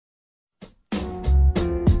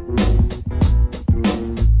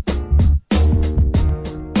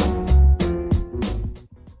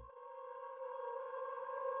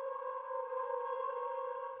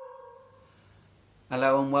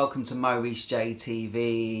Hello and welcome to MoReece J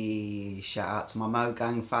TV. Shout out to my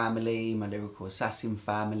MOGANG family, my Lyrical Assassin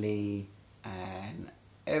family, and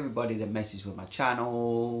everybody that messes with my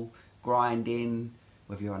channel, grinding,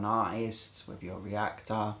 whether you're an artist, whether you're a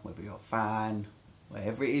reactor, whether you're a fan,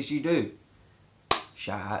 whatever it is you do,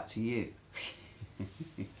 shout out to you.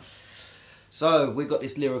 So we've got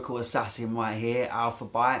this Lyrical Assassin right here,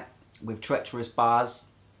 Alphabyte, with Treacherous Bars.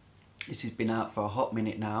 This has been out for a hot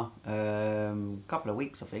minute now, couple of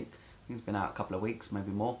weeks I think. It's been out a couple of weeks, maybe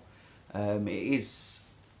more. I've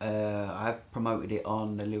promoted it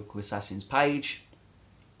on the Lyrical Assassin's page.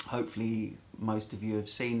 Hopefully most of you have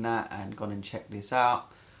seen that and gone and checked this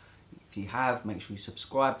out. If you have, make sure you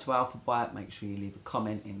subscribe to Alphabyte, make sure you leave a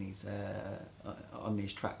comment in his, on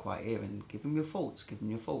this track right here and give him your thoughts,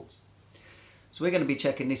 So we're going to be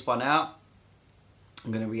checking this one out.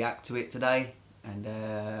 I'm going to react to it today and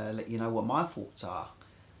let you know what my thoughts are.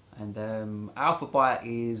 And Alphabyte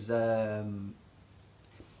is an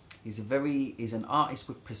artist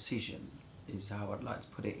with precision, is how I'd like to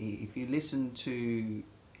put it. If you listen to,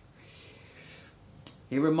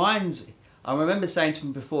 I remember saying to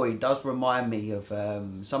him before, he does remind me of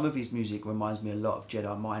some of his music reminds me a lot of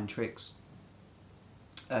Jedi Mind Tricks.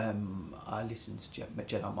 I listened to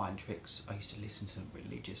Jedi Mind Tricks. I used to listen to them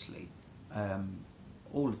religiously,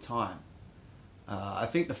 all the time. I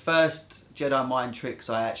think the first Jedi Mind Tricks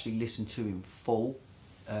I actually listened to in full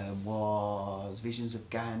was Visions of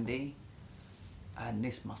Gandhi, and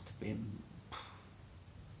this must have been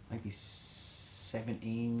maybe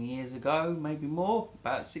 17 years ago, maybe more,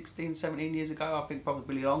 about 16, 17 years ago, I think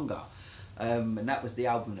probably longer. And that was the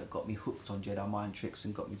album that got me hooked on Jedi Mind Tricks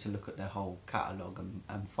and got me to look at their whole catalogue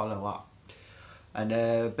and follow up. And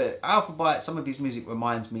but Alphabyte, some of his music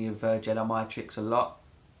reminds me of Jedi Mind Tricks a lot.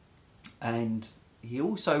 And he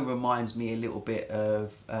also reminds me a little bit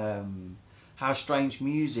of How Strange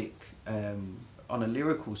Music on a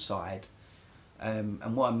lyrical side.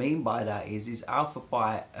 And what I mean by that is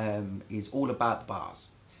Alphabyte is all about the bars.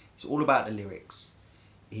 It's all about the lyrics.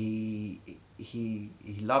 He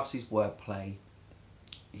loves his wordplay.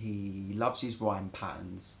 He loves his rhyme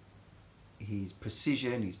patterns. His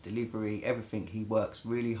precision, his delivery, everything. He works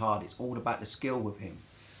really hard. It's all about the skill with him.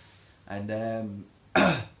 And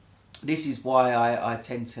this is why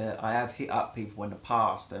I have hit up people in the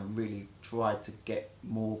past and really tried to get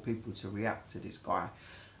more people to react to this guy.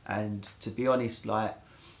 And to be honest, like,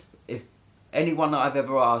 if anyone that I've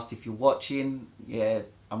ever asked, if you're watching, yeah,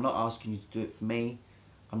 I'm not asking you to do it for me.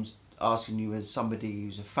 I'm just asking you as somebody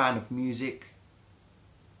who's a fan of music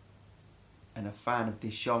and a fan of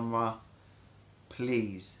this genre,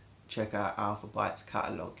 please check out Alphabyte's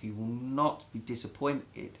catalogue. You will not be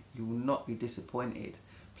disappointed. You will not be disappointed.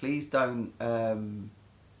 Please don't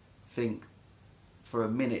think for a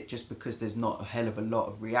minute, just because there's not a hell of a lot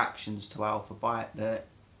of reactions to Alphabyte, that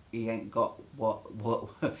he ain't got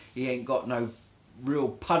he ain't got no real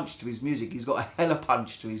punch to his music. He's got a hella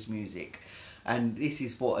punch to his music. And this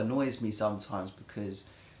is what annoys me sometimes, because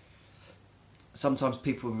sometimes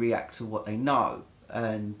people react to what they know,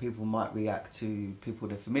 and people might react to people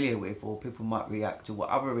they're familiar with, or people might react to what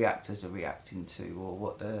other reactors are reacting to,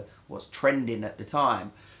 or what's trending at the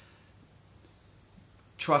time.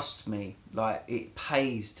 Trust me, like, it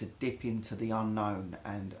pays to dip into the unknown,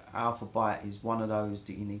 and Alphabyte is one of those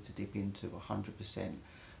that you need to dip into 100%.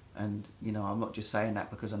 And you know, I'm not just saying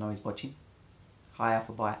that because I know he's watching. Hi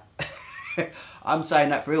Alphabyte. I'm saying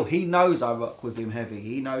that for real. He knows I rock with him heavy.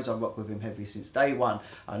 He knows I rock with him heavy since day one.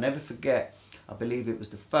 I'll never forget, I believe it was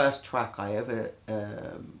the first track I ever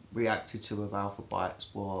reacted to of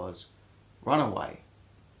Alphabyte's was Runaway.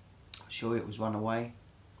 I'm sure it was Runaway.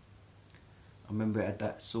 I remember it had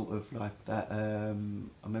that sort of like that, I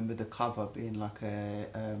remember the cover being like a,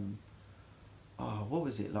 oh, what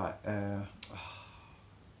was it like, oh,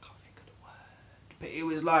 can't think of the word, but it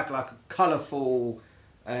was like a colourful,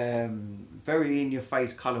 very in your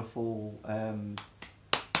face colourful,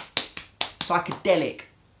 psychedelic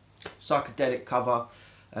cover,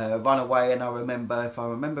 Runaway. And I remember, if I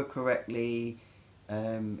remember correctly,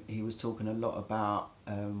 he was talking a lot about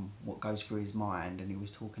what goes through his mind, and he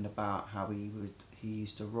was talking about how he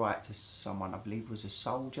used to write to someone, I believe was a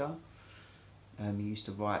soldier. He used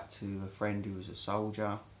to write to a friend who was a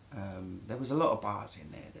soldier. There was a lot of bars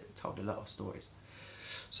in there that told a lot of stories.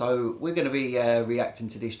 So we're going to be reacting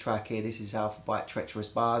to this track here. This is Alphabyte Treacherous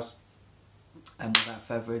Bars. And without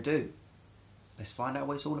further ado, let's find out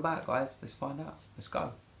what it's all about, guys. Let's find out. Let's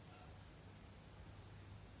go.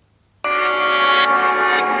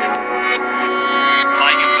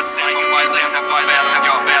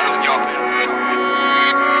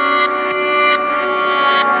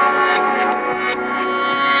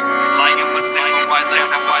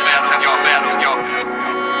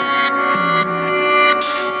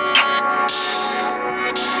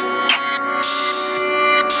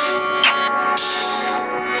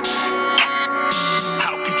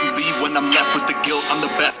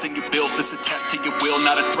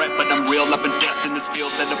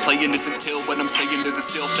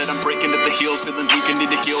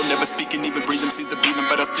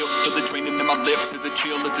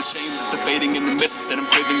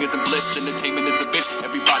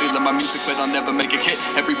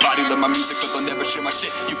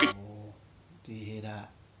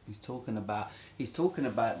 He's talking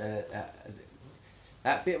about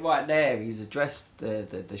that bit right there. He's addressed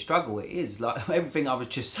the struggle it is, like everything I was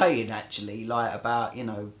just saying actually, like about, you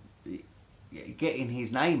know, getting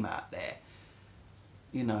his name out there,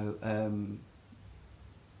 you know,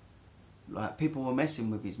 like people were messing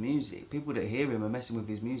with his music. People that hear him are messing with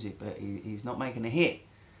his music, but he's not making a hit.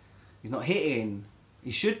 He's not hitting.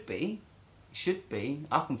 He should be. He should be.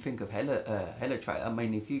 I can think of hella track. I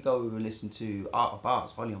mean, if you go and listen to Art of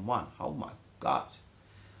Bars Volume 1, oh my god.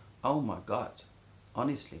 Oh my god.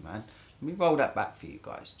 Honestly, man. Let me roll that back for you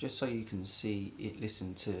guys, just so you can see it,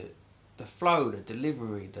 listen to the flow, the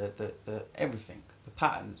delivery, the everything, the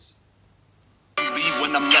patterns. When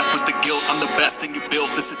I'm left with the guilt, I'm the best thing you built.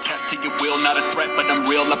 This a test to your will, not a threat, but I'm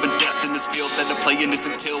real. I've been destined this field that I'm playing this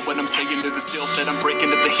until what I'm saying there's a silt that I'm breaking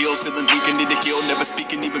at the heels, feeling weak and need to heal. Never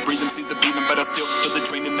speaking, even breathing, seeds of beating, but I still feel the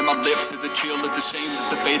draining in my lips. It's a chill, it's a shame that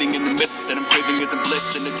the fading in the mist that I'm craving isn't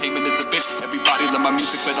bliss. Entertainment is a bitch. Everybody love my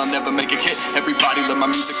music, but I'll never make a hit. Everybody love my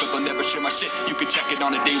music, but they'll never share my shit. You can check it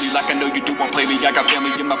on a daily, like I know you do. Won't play me. I got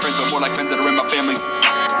family in my friends, but more like friends that are in my family.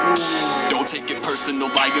 Don't take it personal,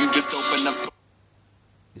 I am just open up.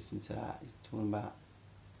 Listen to that. He's talking about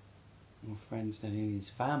more friends than in his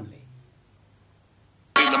family.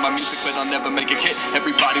 Love my music, but I'll never make a hit.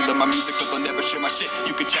 Everybody love my music, but they'll never share my shit.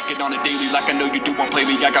 You can check it on a daily, like I know you do. Won't play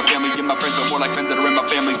me. I got family in my friends, but more like friends that are in my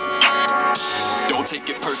family. Don't take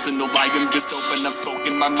it personal, I am just open. I've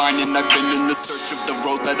spoken my mind and I've been in the search of the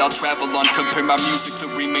road that I'll travel on. Compare my music to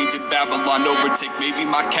remains in Babylon. Overtake maybe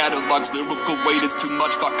my catalog's lyrical weight is too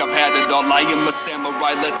much. Fuck, I've had it all. I am a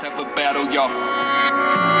samurai, let's have a battle, y'all.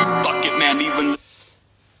 Fuck it, man, even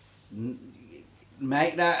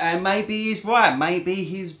Mate, and maybe he's right. Maybe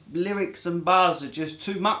his lyrics and bars are just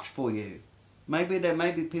too much for you. Maybe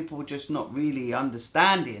people are just not really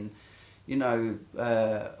understanding, you know,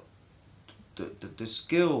 the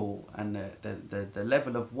skill and the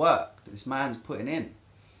level of work that this man's putting in.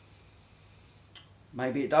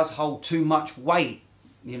 Maybe it does hold too much weight,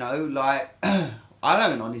 you know, like I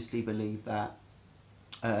don't honestly believe that.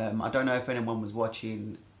 I don't know if anyone was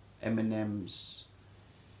watching Eminem's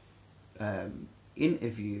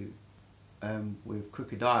interview with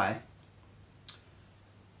Crooked Eye.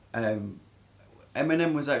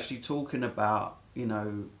 Eminem was actually talking about, you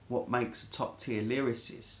know, what makes a top tier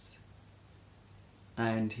lyricist,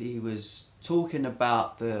 and he was talking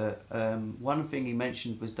about the one thing he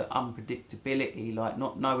mentioned was the unpredictability, like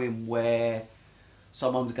not knowing where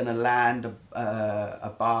someone's going to land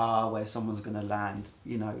a bar, where someone's going to land,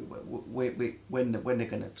 you know, when they're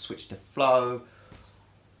going to switch the flow,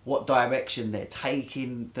 what direction they're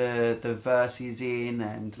taking the verses in,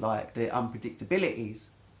 and like the unpredictabilities.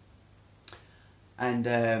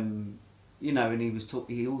 And you know, and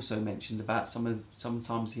he also mentioned about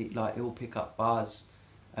sometimes he'll pick up bars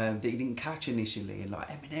that he didn't catch initially, and like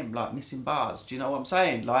Eminem, like missing bars. Do you know what I'm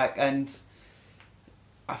saying? Like, and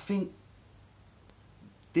I think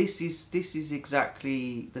this is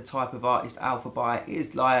exactly the type of artist Alphabyte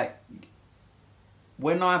is. Like,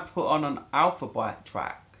 when I put on an Alphabyte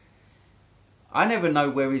track, I never know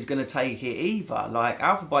where he's going to take it either. Like,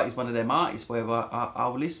 Alphabyte is one of them artists where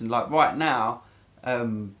I'll listen. Like, right now,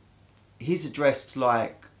 he's addressed,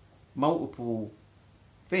 like, multiple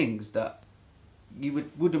things that you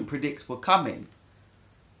wouldn't predict were coming.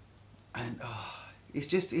 And it's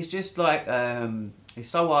just like, it's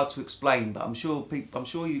so hard to explain, but I'm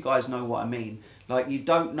sure you guys know what I mean. Like, you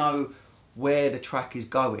don't know where the track is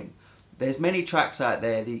going. There's many tracks out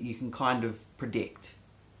there that you can kind of predict.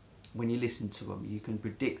 When you listen to them, you can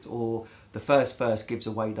predict, or the first verse gives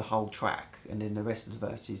away the whole track, and then the rest of the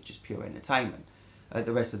verse is just pure entertainment.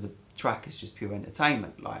 The rest of the track is just pure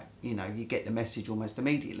entertainment. Like, you know, you get the message almost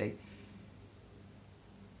immediately.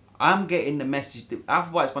 I'm getting the message.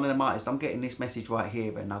 Alphabyte's one of them artists. I'm getting this message right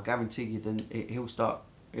here, and I'll guarantee you, then he'll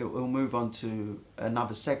move on to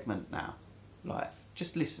another segment now. Like,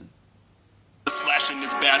 just listen. Slashing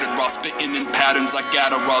is battered raw, spitting in patterns like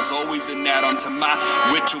Adderall's. Always an add-on to my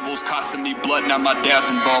rituals, costing me blood, now my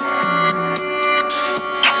dad's involved.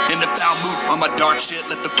 In the foul mood, on my dark shit,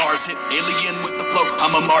 let the bars hit. Alien with the flow,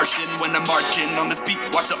 I'm a Martian when I'm marching on this beat.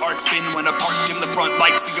 Watch the arc spin when I parked in the front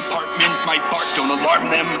lights. The apartments might bark, don't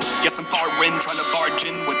alarm them. Guess I'm far in, trying to barge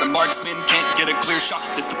in with the marksman. Can't get a clear shot,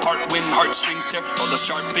 this the part when heartstrings tear. All the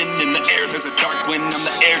sharp in the air, there's a dark wind, I'm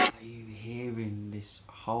the air. Are you hearing this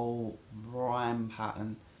whole rhyme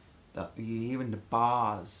pattern? That you're hearing the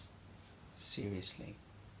bars? Seriously.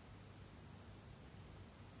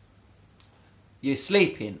 You're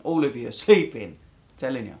sleeping. All of you are sleeping. I'm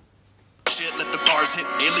telling you. Shit, let the bars hit.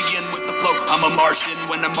 Alien with the flow. I'm a Martian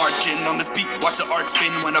when I'm marching on this beat. Watch the arc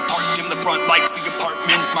spin when I parked in the front lights. The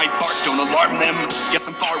apartments might bark, don't alarm them.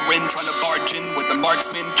 Guess I'm far in, trying to barge in with the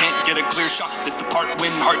marksman. Can't get a clear shot, this the part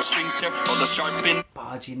when heartstrings tear all the sharp in.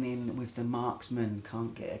 Barging in with the marksman,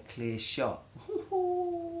 can't get a clear shot.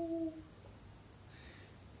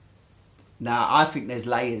 Now, I think there's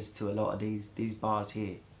layers to a lot of these bars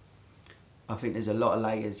here. I think there's a lot of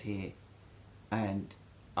layers here. And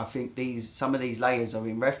I think some of these layers are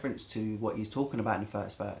in reference to what he's talking about in the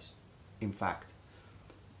first verse. In fact,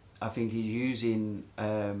 I think he's using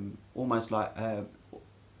almost like,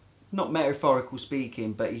 not metaphorical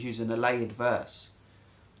speaking, but he's using a layered verse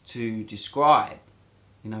to describe,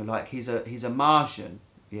 you know, like he's a Martian,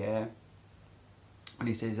 yeah. And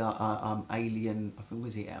he says, I'm alien, I think,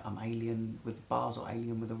 was it, I'm alien with the bars or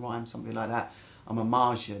alien with a rhyme, something like that. I'm a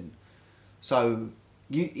Martian. So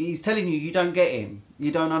he's telling you, you don't get him.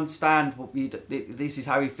 You don't understand, this is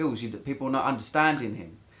how he feels. People are not understanding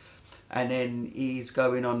him. And then he's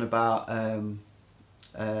going on about,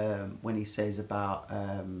 when he says about,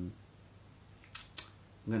 I'm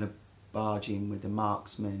going to barge in with the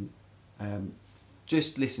marksman.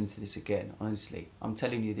 Just listen to this again, honestly. I'm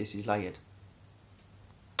telling you, this is layered.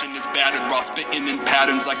 Battered raw spitting in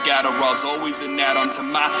patterns like Adderall's always an add-on to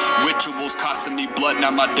my rituals, costing me blood,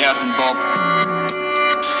 now my dad's involved.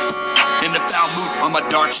 In the foul mood on my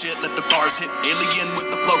dark shit, let the bars hit, alien with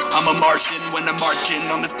the flow, I'm a Martian when I'm marching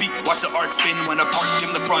on this beat, watch the arc spin when I parked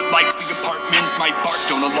in the front lights, the apartments might bark,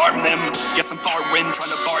 don't alarm them, guess I'm far in,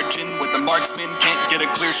 trying to barge in with the marksman, can't get a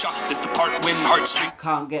clear shot, this the part when heartstring.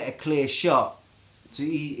 Can't get a clear shot. So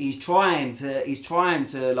he's trying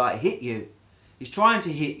to like hit you. He's trying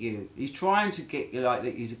to hit you. He's trying to get you like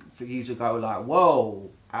for you to go like, whoa,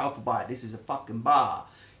 Alphabyte, this is a fucking bar,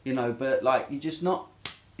 you know. But like you're just not.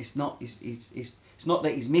 It's not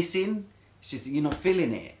that he's missing. It's just that you're not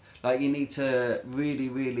feeling it. Like you need to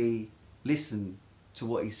really listen to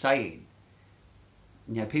what he's saying.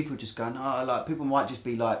 You know, people just going, oh, like people might just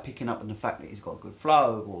be like picking up on the fact that he's got a good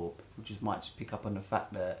flow, or people just might just pick up on the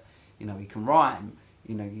fact that, you know, he can rhyme.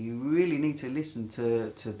 You know, you really need to listen to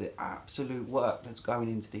the absolute work that's going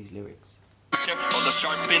into these lyrics. All the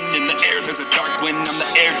sharp in the air, there's a dark wind. I'm the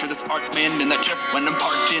heir to this art man in that chair. When I'm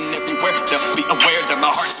parked in everywhere, they'll be aware that my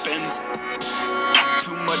heart spins.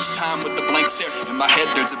 Too much time with the blank stare. In my head,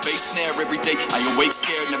 there's a bass snare every day. I awake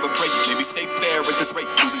scared, never pray. Maybe stay fair at this rate.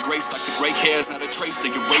 Losing grace like the gray hairs, not a trace. They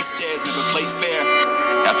erase stairs, never played fair.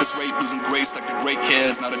 At this rate, losing grace like the gray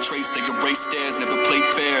hairs, not a trace. They erase stairs, never played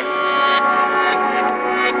fair.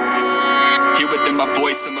 Hear it in my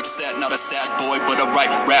voice, I'm upset, not a sad boy, but I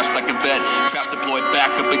write raps like a vet. Traps deployed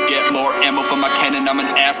back up and get more ammo for my cannon. I'm an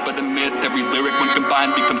ass, but admit every lyric when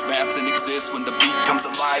combined becomes vast and exists. When the beat comes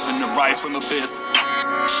alive and the rise from abyss,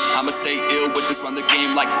 I'ma stay ill with this, run the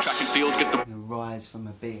game like track and field. Get the rise from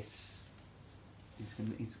abyss.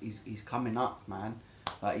 He's coming up, man.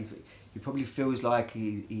 Like he probably feels like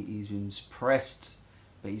he's been suppressed,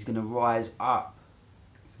 but he's gonna rise up.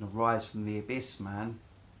 He's gonna rise from the abyss, man.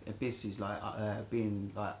 Abyss is like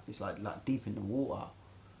being like, it's like deep in the water.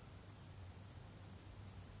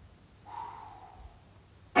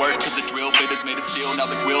 Work cause the drill bit is made of steel. Now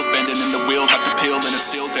the grill's bending and the wheels like the pill, and it's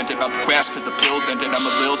still dented, about to crash cause the pill's ended. I'm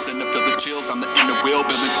a lil sinner, feel the chills. I'm the inner wheel,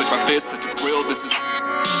 building with my fist at the grill. This is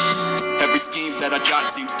every scheme that I jot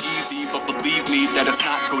seems easy, but believe me that it's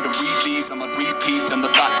not. Go to read these, I'm on repeat on the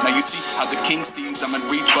thought. Now you see how the king sees, I'm in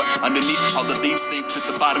reach, but underneath all the leaves sink to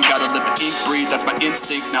the bottom. Gotta let the ink breathe, that's my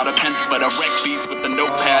instinct, not a pen, but I wreck beats with the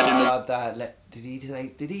notepad and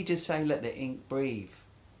did he just say let the ink breathe?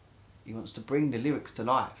 He wants to bring the lyrics to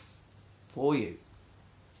life for you.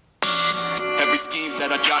 Every scheme that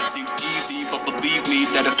I jot seems easy, but believe me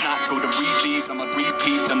that it's not. Go to read these, I'm on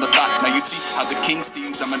repeat on the thought. Now you see how the king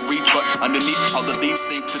sees, I'm in reach, but underneath all the leaves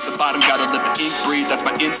sink to the bottom. Gotta let the ink breathe, that's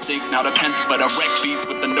my instinct, not a pen, but I wreck beats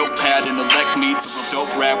with the notepad and elect me to a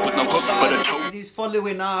dope rap with no hook, but a toe. He's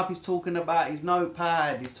following up, he's talking about his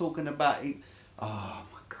notepad, he's talking about oh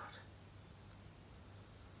my god.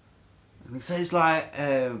 And so it's like,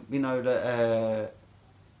 you know, that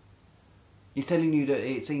he's telling you that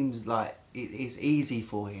it seems like it's easy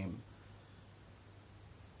for him,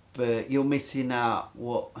 but you're missing out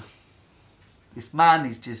what this man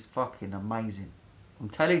is just fucking amazing. I'm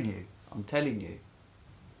telling you.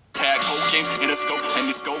 Tag whole games in a scope, and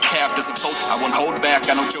the scope cap doesn't fold. I won't hold back,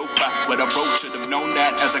 I don't joke by what I wrote. Should have known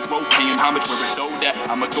that as I grow, paying homage where it's owed at.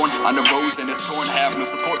 I'm a thorn on the rose and it's torn, have no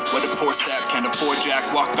support. What a poor sap, can't afford jack.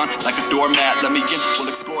 Walk on like a doormat, let me in,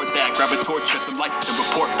 we'll explore that. Grab a torch, shed some light, then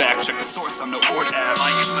report back. Check the source, I'm no ord ad.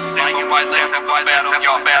 Lying why let's have a battle,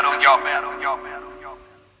 y'all.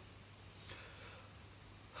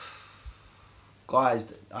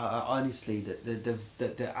 guys, honestly,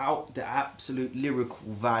 the absolute lyrical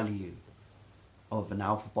value of an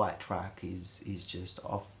Alphabyte track is just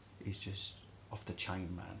off the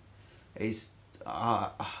chain, man. It's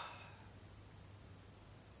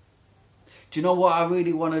do you know what I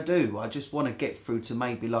really want to do? I just want to get through to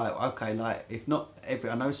maybe like, okay, like if not every,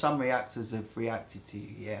 I know some reactors have reacted to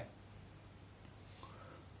you, yeah.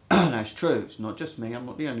 That's true. It's not just me. I'm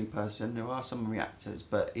not the only person. There are some reactors,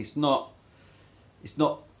 but it's not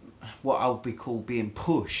what I would be called being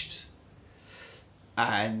pushed.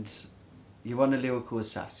 And you're on the Lyrical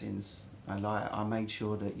Assassins. And I made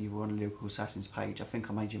sure that you were on the Lyrical Assassins page. I think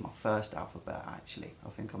I made you my first Alphabet, actually. I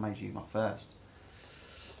think I made you my first.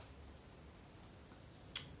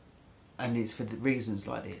 And it's for the reasons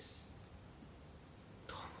like this.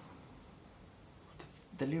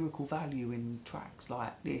 The lyrical value in tracks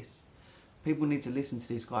like this. People need to listen to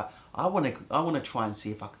this guy. I want to try and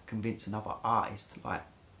see if I can convince another artist. Like,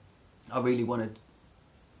 I really want to.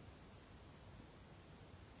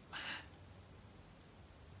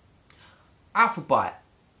 Alphabyte.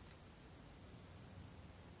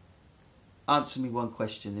 Answer me one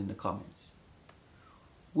question in the comments.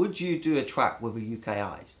 Would you do a track with a UK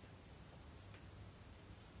artist?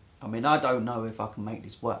 I mean, I don't know if I can make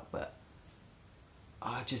this work, but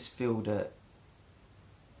I just feel that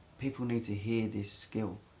people need to hear this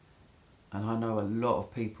skill, and I know a lot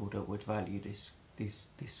of people that would value this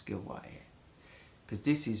skill right here, because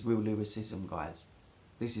this is real lyricism, guys.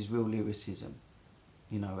 This is real lyricism,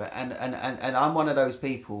 you know. And I'm one of those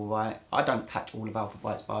people, right? I don't catch all of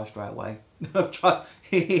Alphabyte's bars straight away.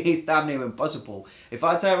 It's damn near impossible. If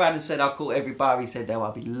I turn around and said I caught every bar he said there,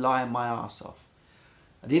 I'd be lying my ass off.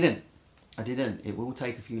 I didn't. It will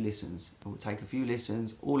take a few listens. It will take a few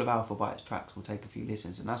listens. All of Alphabyte's tracks will take a few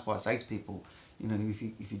listens, and that's why I say to people, you know, if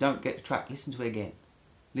you don't get the track, listen to it again.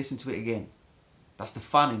 Listen to it again. That's the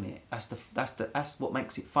fun in it. That's what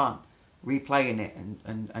makes it fun. Replaying it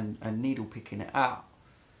and needle picking it out.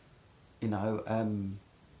 You know.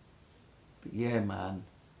 But yeah, man.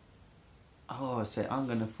 Oh, I said I'm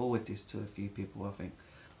gonna forward this to a few people. I think,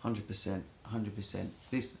 100%.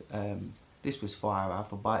 This was fire,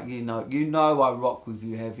 Alphabyte. You know I rock with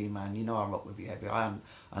you heavy, man. You know I rock with you heavy. And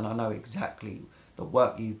I know exactly the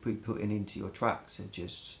work you putting into your tracks are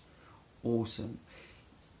just awesome.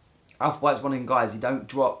 Alphabyte's one of them guys. He don't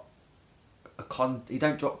drop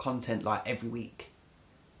content like every week.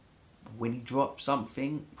 But when he drops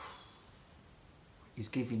something, he's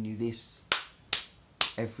giving you this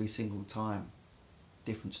every single time.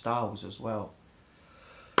 Different styles as well.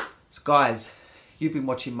 So guys, you've been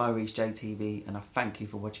watching MoReece J TV, and I thank you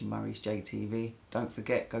for watching MoReece J TV. Don't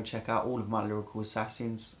forget, go check out all of my Lyrical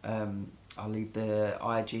Assassins. I'll leave the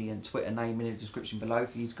IG and Twitter name in the description below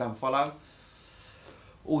for you to go and follow.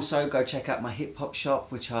 Also, go check out my hip hop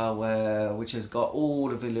shop, which has got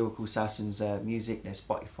all of the Lyrical Assassins music, their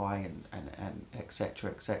Spotify and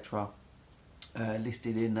etc. etc.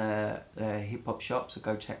 Listed in the hip hop shop, so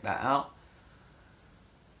go check that out.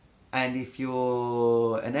 And if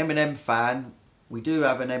you're an Eminem fan, we do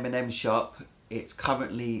have an Eminem shop. It's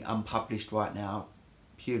currently unpublished right now,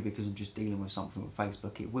 purely because I'm just dealing with something with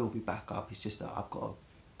Facebook. It will be back up. It's just that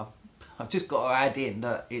I've just got to add in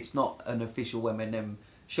that it's not an official Eminem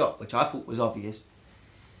shop, which I thought was obvious,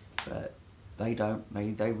 but they don't.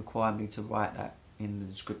 They require me to write that in the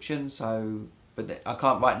description. So, but I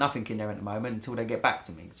can't write nothing in there at the moment until they get back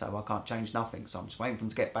to me. So I can't change nothing. So I'm just waiting for them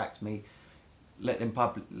to get back to me. Let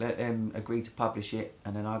them agree to publish it,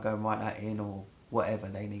 and then I'll go and write that in, or whatever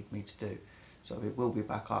they need me to do. So it will be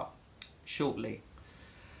back up shortly.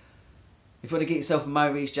 If you want to get yourself a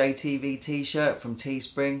MoReece J TV t-shirt from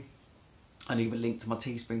Teespring, I'll leave a link to my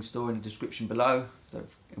Teespring store in the description below.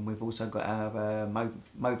 And we've also got our Mo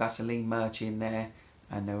Vaseline merch in there,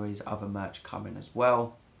 and there is other merch coming as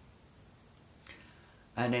well.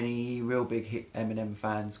 And any real big hit Eminem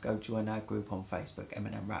fans, go join our group on Facebook,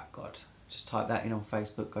 Eminem Rap God. Just type that in on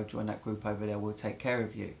Facebook, go join that group over there, we'll take care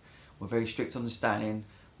of you. We're very strict on the standing.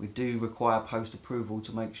 We do require post approval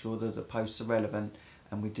to make sure that the posts are relevant,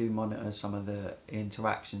 and we do monitor some of the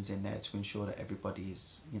interactions in there to ensure that everybody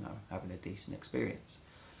is, you know, having a decent experience.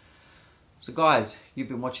 So guys, you've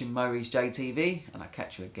been watching MoReece J TV, and I'll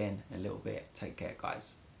catch you again in a little bit. Take care,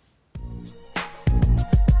 guys.